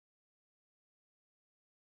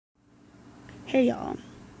Hey y'all.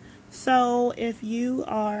 So if you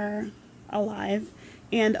are alive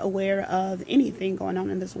and aware of anything going on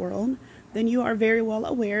in this world, then you are very well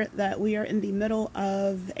aware that we are in the middle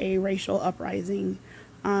of a racial uprising.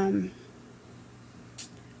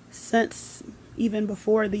 Since even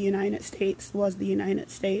before the United States was the United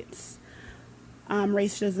States,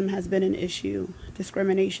 racism has been an issue.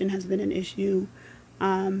 Discrimination has been an issue.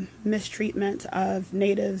 Mistreatment of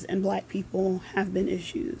natives and black people have been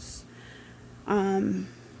issues.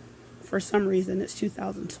 For some reason, it's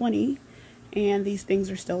 2020, and these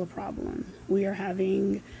things are still a problem. We are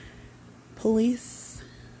having police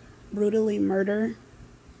brutally murder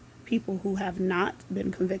people who have not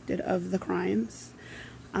been convicted of the crimes,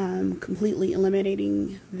 completely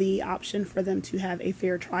eliminating the option for them to have a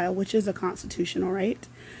fair trial, which is a constitutional right.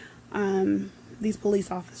 These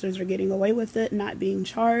police officers are getting away with it, not being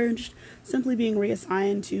charged, simply being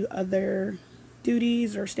reassigned to other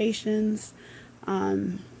duties or stations.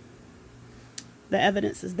 The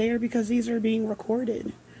evidence is there because these are being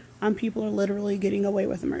recorded. People are literally getting away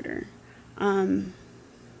with murder.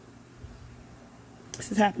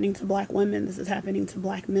 This is happening to black women. This is happening to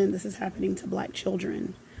black men. This is happening to black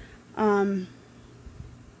children. And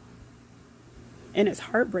it's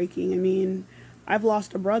heartbreaking. I mean, I've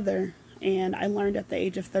lost a brother, and I learned at the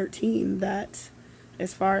age of 13 that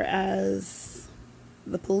as far as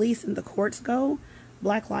the police and the courts go,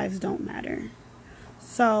 black lives don't matter.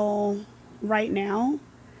 So right now,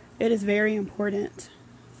 it is very important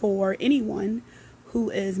for anyone who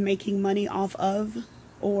is making money off of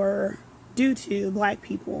or due to black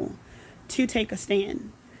people to take a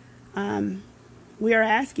stand. We are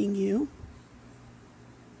asking you,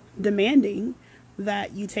 demanding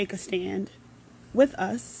that you take a stand with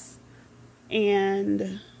us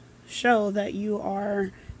and show that you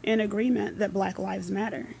are in agreement that black lives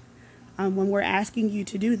matter. When we're asking you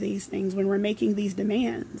to do these things, when we're making these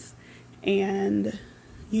demands, and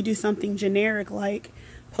you do something generic like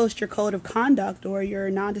post your code of conduct or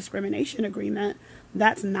your non-discrimination agreement,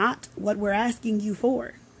 that's not what we're asking you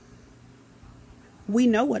for. We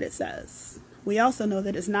know what it says. We also know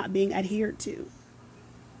that it's not being adhered to.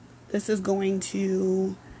 This is going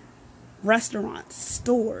to restaurants,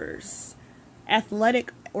 stores,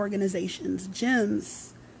 athletic organizations,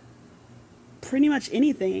 gyms, pretty much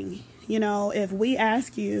anything. You know, if we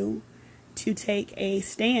ask you to take a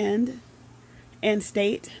stand and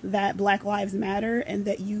state that Black Lives Matter and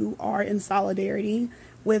that you are in solidarity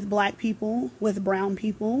with black people, with brown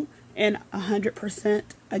people, and 100%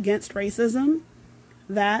 against racism,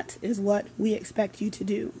 that is what we expect you to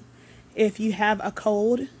do. If you have a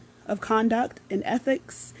code of conduct and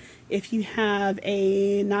ethics, if you have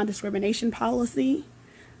a non-discrimination policy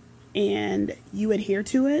and you adhere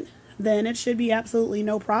to it, then it should be absolutely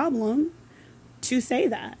no problem to say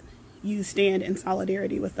that you stand in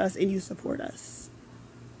solidarity with us and you support us.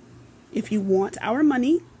 If you want our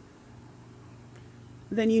money,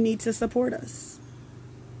 then you need to support us.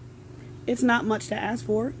 It's not much to ask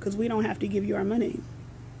for because we don't have to give you our money.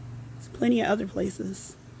 There's plenty of other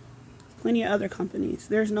places. There's plenty of other companies.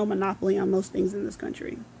 There's no monopoly on most things in this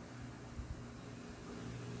country.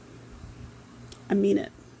 I mean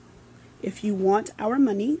it. If you want our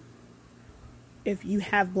money, if you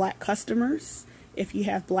have black customers, if you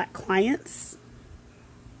have black clients,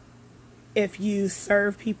 if you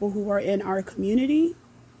serve people who are in our community,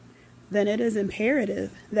 then it is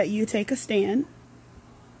imperative that you take a stand,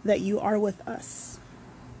 that you are with us.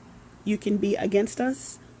 You can be against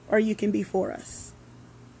us or you can be for us.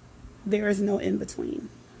 There is no in between.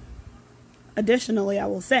 Additionally, I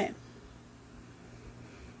will say,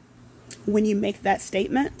 when you make that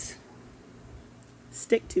statement,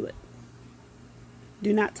 stick to it.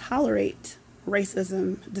 Do not tolerate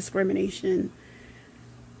racism, discrimination,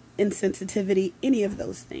 insensitivity, any of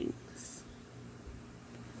those things.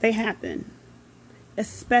 They happen,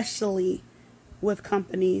 especially with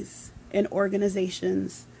companies and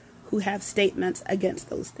organizations who have statements against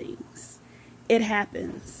those things. It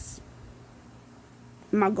happens.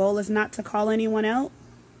 My goal is not to call anyone out,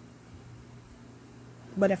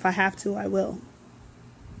 but if I have to, I will.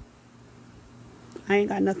 I ain't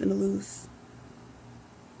got nothing to lose.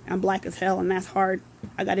 I'm black as hell, and that's hard.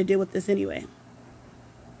 I got to deal with this anyway.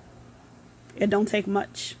 It don't take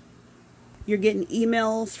much. You're getting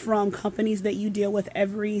emails from companies that you deal with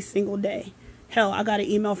every single day. Hell, I got an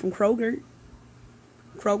email from Kroger.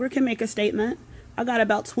 Kroger can make a statement. I got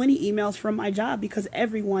about 20 emails from my job because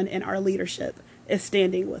everyone in our leadership is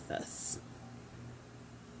standing with us.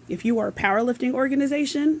 If you are a powerlifting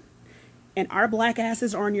organization and our black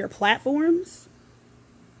asses are on your platforms,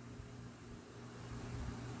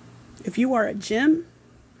 if you are a gym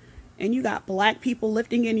and you got black people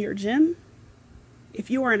lifting in your gym, if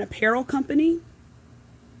you are an apparel company,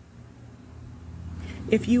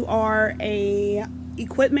 if you are a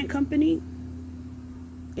equipment company,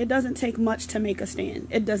 it doesn't take much to make a stand.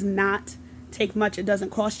 It does not take much. It doesn't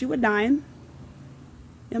cost you a dime.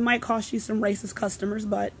 It might cost you some racist customers,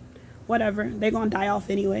 but whatever. They're going to die off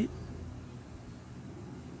anyway.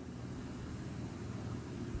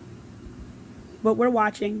 But we're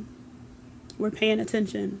watching. We're paying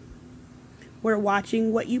attention. We're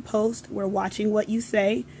watching what you post. We're watching what you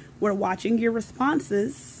say. We're watching your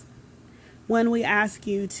responses when we ask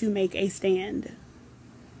you to make a stand.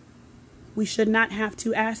 We should not have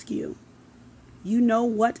to ask you. You know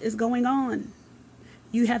what is going on.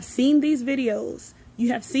 You have seen these videos. You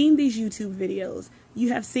have seen these YouTube videos.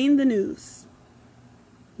 You have seen the news.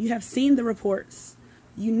 You have seen the reports.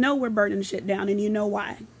 You know we're burning shit down, and you know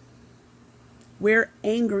why. We're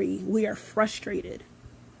angry. We are frustrated.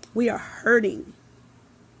 We are hurting.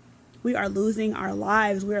 We are losing our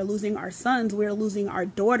lives. We are losing our sons. We are losing our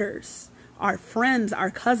daughters, our friends, our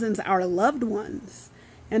cousins, our loved ones.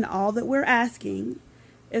 And all that we're asking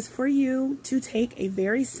is for you to take a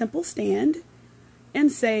very simple stand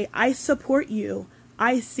and say, I support you.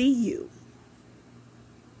 I see you.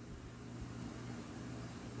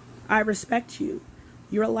 I respect you.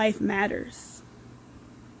 Your life matters.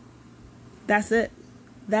 That's it.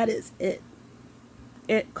 That is it.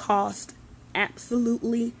 It cost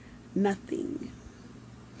absolutely nothing.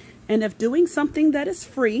 And if doing something that is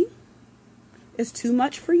free is too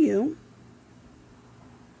much for you,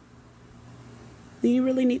 then you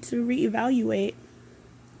really need to reevaluate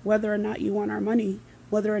whether or not you want our money,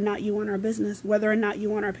 whether or not you want our business, whether or not you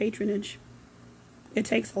want our patronage. It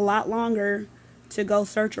takes a lot longer to go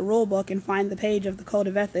search a rule book and find the page of the Code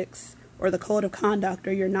of Ethics or the Code of Conduct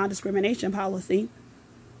or your non-discrimination policy,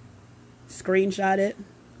 screenshot it,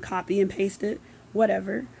 copy and paste it,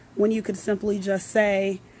 whatever, when you could simply just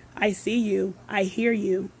say, I see you, I hear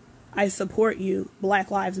you, I support you,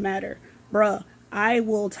 Black Lives Matter. Bruh, I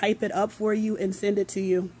will type it up for you and send it to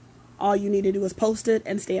you. All you need to do is post it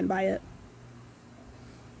and stand by it.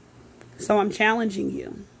 So I'm challenging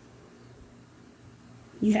you.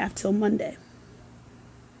 You have till Monday.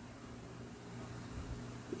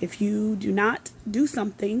 If you do not do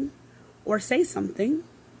something or say something,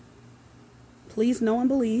 please know and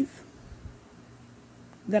believe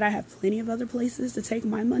that I have plenty of other places to take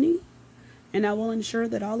my money, and I will ensure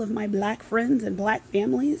that all of my black friends and black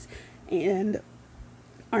families and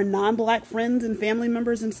our non-black friends and family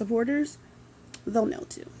members and supporters, they'll know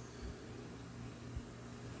too.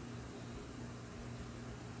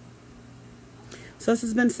 So this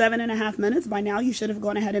has been 7.5 minutes. By now you should have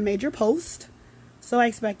gone ahead and made your post. So I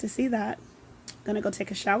expect to see that. Gonna go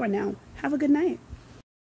take a shower now. Have a good night.